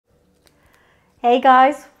Hey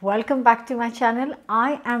guys, welcome back to my channel.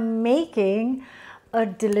 I am making a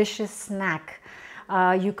delicious snack.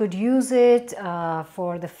 You could use it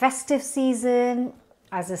for the festive season,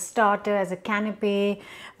 as a starter, as a canapé,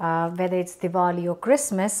 whether it's Diwali or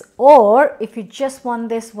Christmas, or if you just want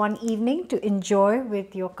this one evening to enjoy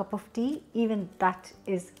with your cup of tea, even that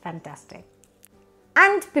is fantastic.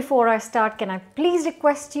 And before I start, can I please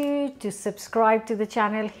request you to subscribe to the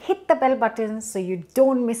channel, hit the bell button so you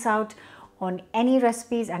don't miss out on any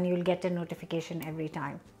recipes and you'll get a notification every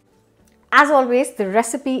time. As always, the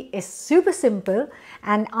recipe is super simple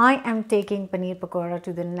and I am taking paneer pakora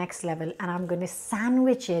to the next level, and I'm going to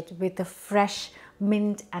sandwich it with a fresh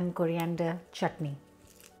mint and coriander chutney.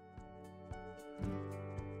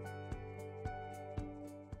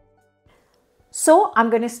 So I'm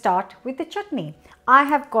going to start with the chutney. I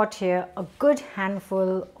have got here a good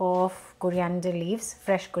handful of coriander leaves,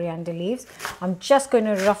 fresh coriander leaves. I'm just going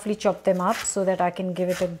to roughly chop them up so that I can give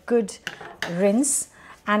it a good rinse.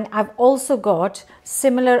 And I've also got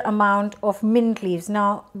similar amount of mint leaves.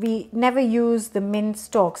 Now we never use the mint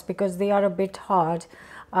stalks because they are a bit hard.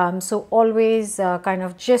 So always kind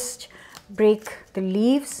of just break the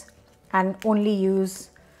leaves and only use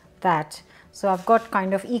that. So I've got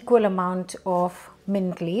kind of equal amount of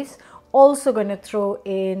mint leaves. Also going to throw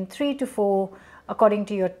in 3 to 4, according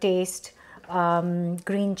to your taste,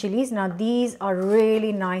 green chilies. Now these are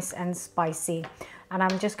really nice and spicy, and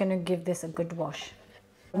I'm just going to give this a good wash.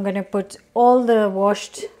 I'm going to put all the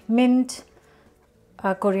washed mint,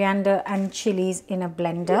 coriander and chilies in a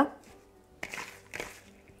blender.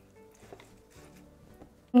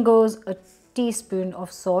 In goes a teaspoon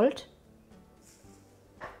of salt,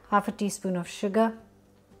 half a teaspoon of sugar,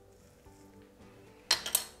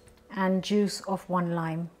 and juice of 1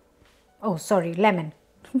 lime. Oh, sorry, lemon.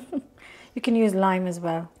 You can use lime as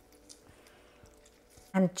well.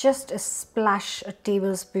 And just a splash, a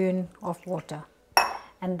tablespoon of water.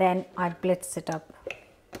 And then I blitz it up.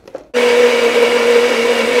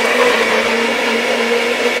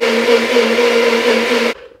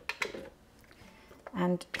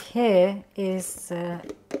 And here is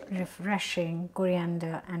refreshing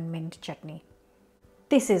coriander and mint chutney.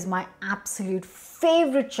 This is my absolute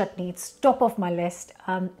favorite chutney. It's top of my list.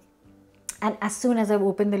 And as soon as I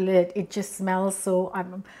open the lid, it just smells so,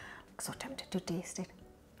 I'm so tempted to taste it.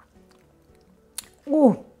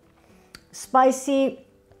 Ooh, spicy,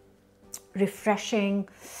 refreshing.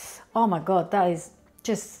 Oh my God, that is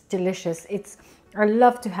just delicious. I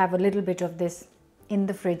love to have a little bit of this in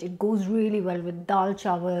the fridge. It goes really well with dal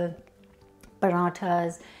chawal,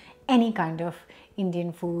 parathas, any kind of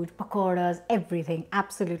Indian food, pakoras, everything,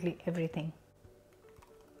 absolutely everything.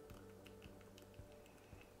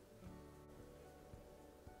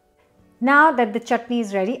 Now that the chutney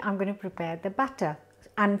is ready, I'm going to prepare the batter.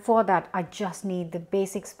 And for that, I just need the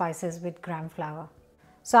basic spices with gram flour.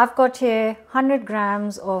 So I've got here 100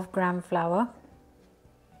 grams of gram flour,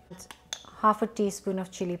 half a teaspoon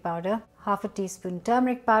of chili powder, half a teaspoon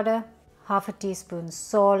turmeric powder, half a teaspoon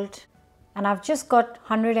salt, and I've just got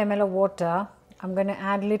 100 ml of water. I'm going to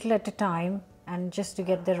add little at a time, and just to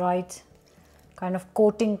get the right kind of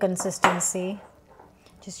coating consistency,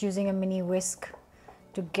 just using a mini whisk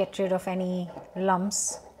to get rid of any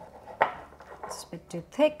lumps. It's a bit too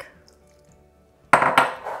thick.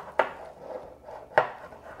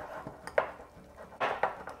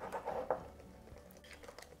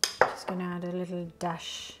 Just going to add a little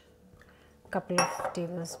dash, couple of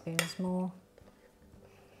tablespoons more.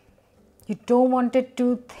 You don't want it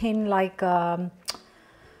too thin like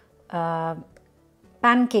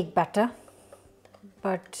pancake batter,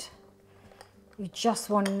 but you just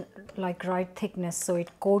want like right thickness so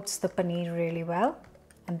it coats the paneer really well,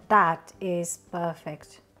 and that is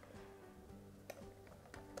perfect.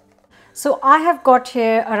 So I have got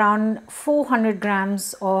here around 400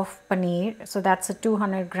 grams of paneer, so that's a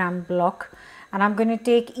 200 gram block, and I'm going to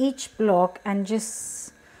take each block and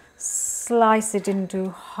just slice it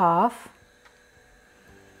into half.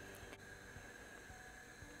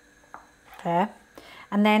 There.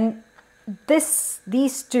 And then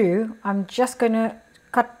these two, I'm just going to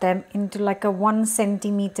cut them into like a 1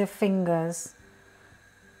 centimeter fingers.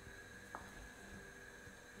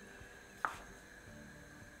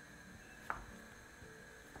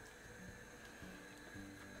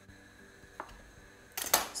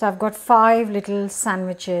 So I've got 5 little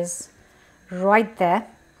sandwiches right there.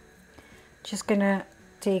 Just going to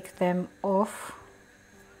take them off.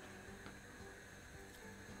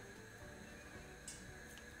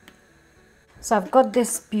 So I've got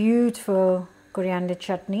this beautiful coriander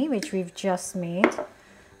chutney which we've just made.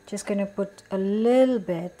 Just going to put a little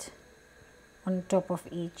bit on top of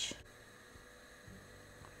each.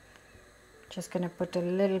 Just going to put a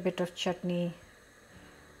little bit of chutney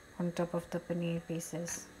on top of the paneer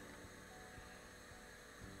pieces.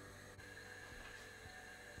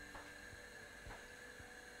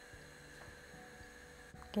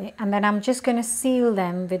 Okay, and then I'm just going to seal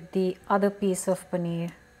them with the other piece of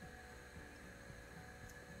paneer.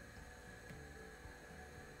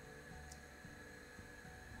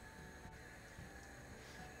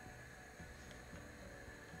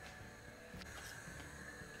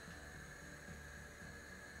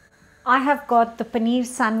 I have got the paneer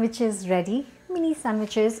sandwiches ready, mini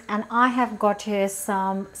sandwiches, and I have got here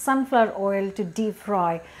some sunflower oil to deep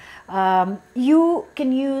fry. You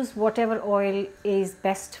can use whatever oil is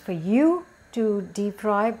best for you to deep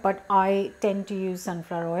fry, but I tend to use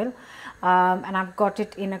sunflower oil. And I've got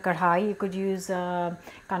it in a kadhai. You could use a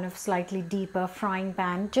kind of slightly deeper frying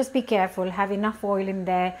pan. Just be careful, have enough oil in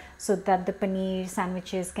there so that the paneer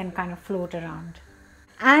sandwiches can kind of float around.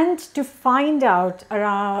 And to find out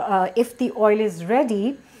around, if the oil is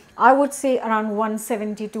ready, I would say around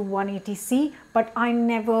 170 to 180 C, but I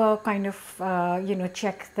never kind of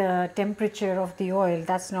check the temperature of the oil.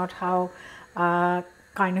 That's not how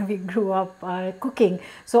kind of we grew up cooking.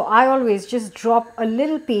 So I always just drop a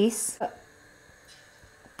little piece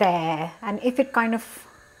there, and if it kind of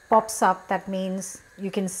pops up, that means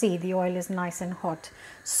you can see the oil is nice and hot.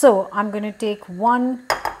 So I'm going to take one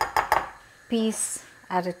piece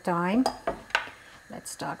at a time.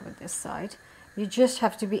 Let's start with this side. You just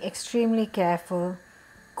have to be extremely careful.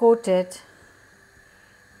 Coat it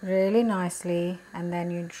really nicely and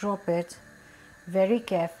then you drop it very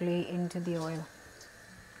carefully into the oil.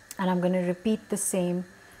 And I'm going to repeat the same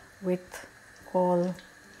with all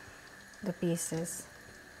the pieces.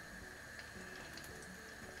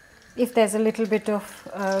 If there's a little bit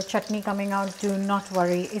of chutney coming out, do not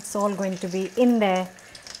worry. It's all going to be in there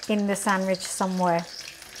in the sandwich somewhere.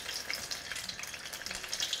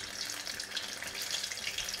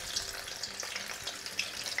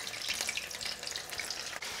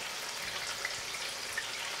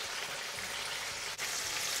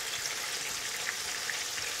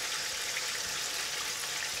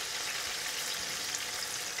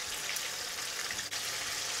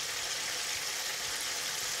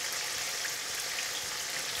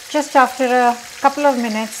 Just after a couple of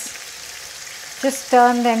minutes, just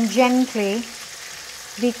turn them gently.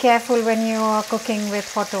 Be careful when you are cooking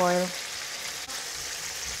with hot oil.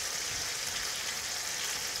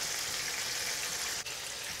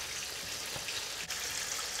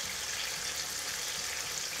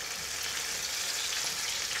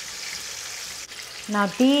 Now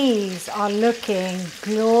these are looking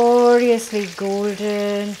gloriously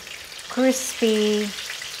golden, crispy.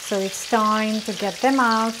 So it's time to get them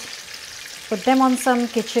out, put them on some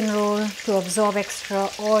kitchen roll to absorb extra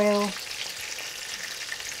oil.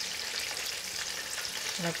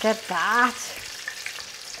 Look at that.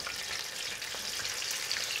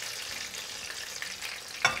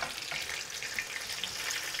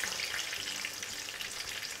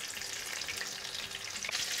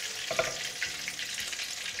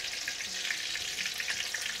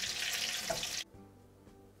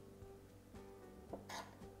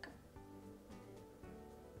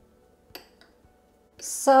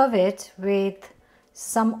 Serve it with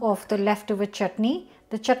some of the leftover chutney.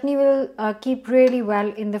 The chutney will keep really well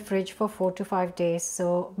in the fridge for 4 to 5 days,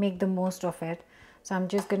 so make the most of it. So I'm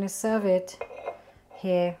just going to serve it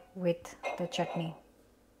here with the chutney.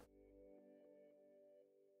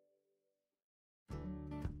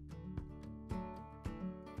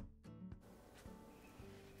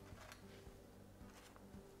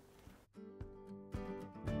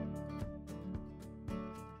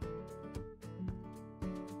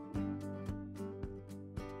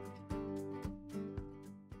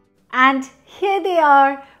 And here they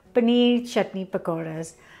are, paneer chutney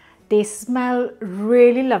pakoras. They smell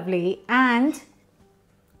really lovely, and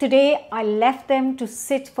today I left them to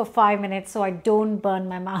sit for 5 minutes so I don't burn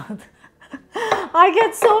my mouth. I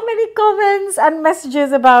get so many comments and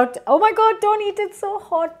messages about, oh my god, don't eat it so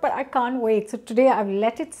hot, but I can't wait. So today I've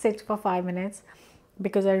let it sit for 5 minutes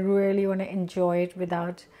because I really want to enjoy it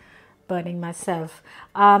without burning myself.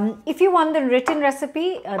 If you want the written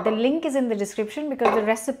recipe, the link is in the description because the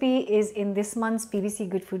recipe is in this month's BBC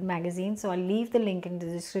Good Food magazine. So I'll leave the link in the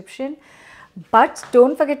description. But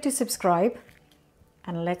don't forget to subscribe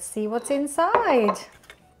and let's see what's inside.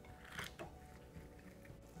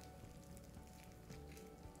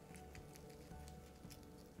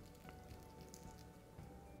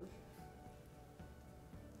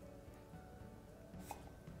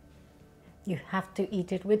 You have to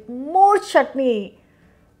eat it with more chutney.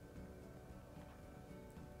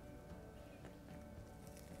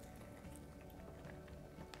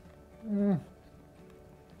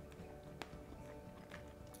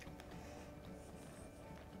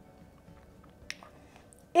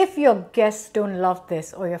 if your guests don't love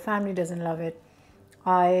this or your family doesn't love it,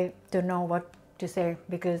 I don't know what to say,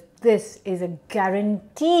 because this is a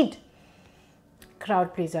guaranteed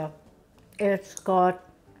crowd pleaser. It's got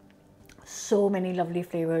so many lovely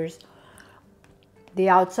flavors. The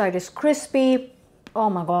outside is crispy. Oh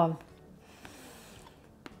my god,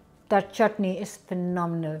 that chutney is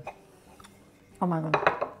phenomenal. Oh my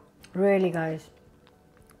god, really guys,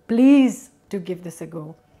 please do give this a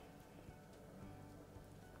go.